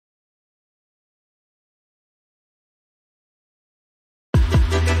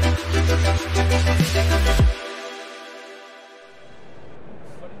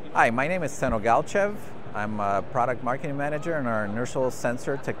Hi, my name is Seno Galchev. I'm a product marketing manager in our inertial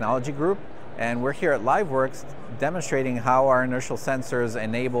sensor technology group, and we're here at LiveWorks demonstrating how our inertial sensors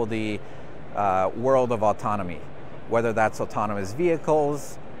enable the world of autonomy, whether that's autonomous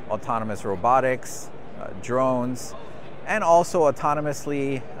vehicles, autonomous robotics, drones, and also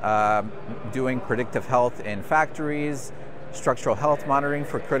autonomously doing predictive health in factories, structural health monitoring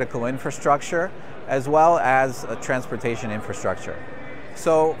for critical infrastructure, as well as transportation infrastructure.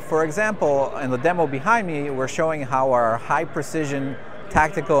 So, for example, in the demo behind me, we're showing how our high-precision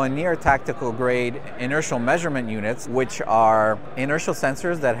tactical and near-tactical grade inertial measurement units, which are inertial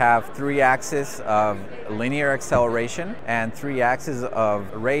sensors that have 3 axes of linear acceleration and 3 axes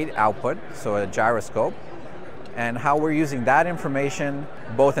of rate output, so a gyroscope, and how we're using that information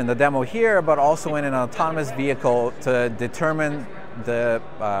both in the demo here, but also in an autonomous vehicle to determine the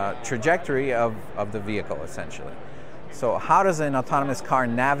trajectory of the vehicle, essentially. So how does an autonomous car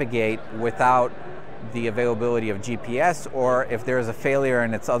navigate without the availability of GPS, or if there is a failure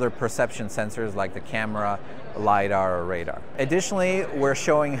in its other perception sensors like the camera, LiDAR, or radar? Additionally, we're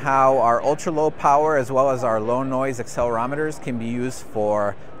showing how our ultra-low power as well as our low noise accelerometers can be used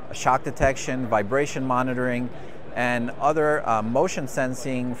for shock detection, vibration monitoring, and other motion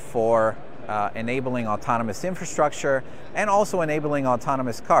sensing for enabling autonomous infrastructure and also enabling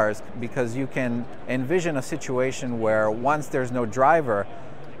autonomous cars, because you can envision a situation where once there's no driver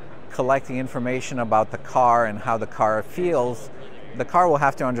collecting information about the car and how the car feels, the car will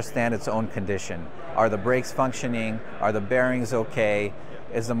have to understand its own condition. Are the brakes functioning? Are the bearings okay?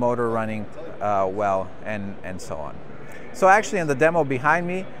 Is the motor running well? And so on. So actually in the demo behind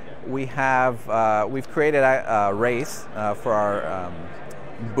me, we've created a race for our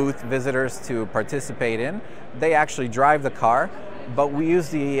booth visitors to participate in. They actually drive the car, but we use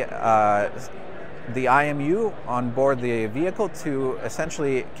the IMU on board the vehicle to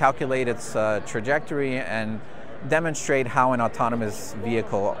essentially calculate its trajectory and demonstrate how an autonomous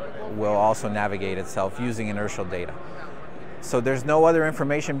vehicle will also navigate itself using inertial data. So there's no other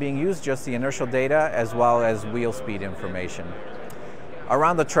information being used, just the inertial data as well as wheel speed information.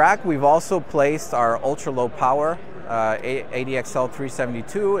 Around the track, we've also placed our ultra-low power ADXL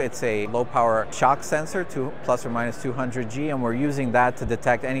 372. It's a low-power shock sensor to plus or minus 200 G, and we're using that to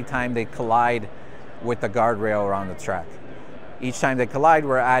detect any time they collide with the guardrail around the track. Each time they collide,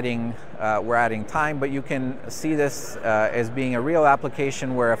 we're adding time, but you can see this as being a real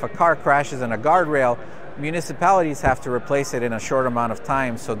application where if a car crashes in a guardrail, municipalities have to replace it in a short amount of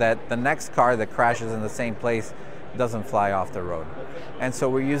time so that the next car that crashes in the same place doesn't fly off the road. And so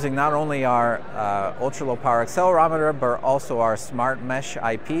we're using not only our ultra-low power accelerometer, but also our smart mesh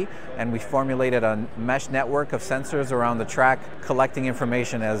IP, and we formulated a mesh network of sensors around the track collecting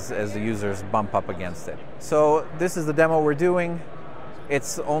information as the users bump up against it. So this is the demo we're doing.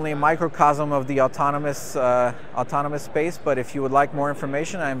 It's only a microcosm of the autonomous space, but if you would like more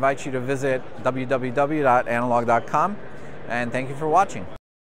information, I invite you to visit www.analog.com, and thank you for watching.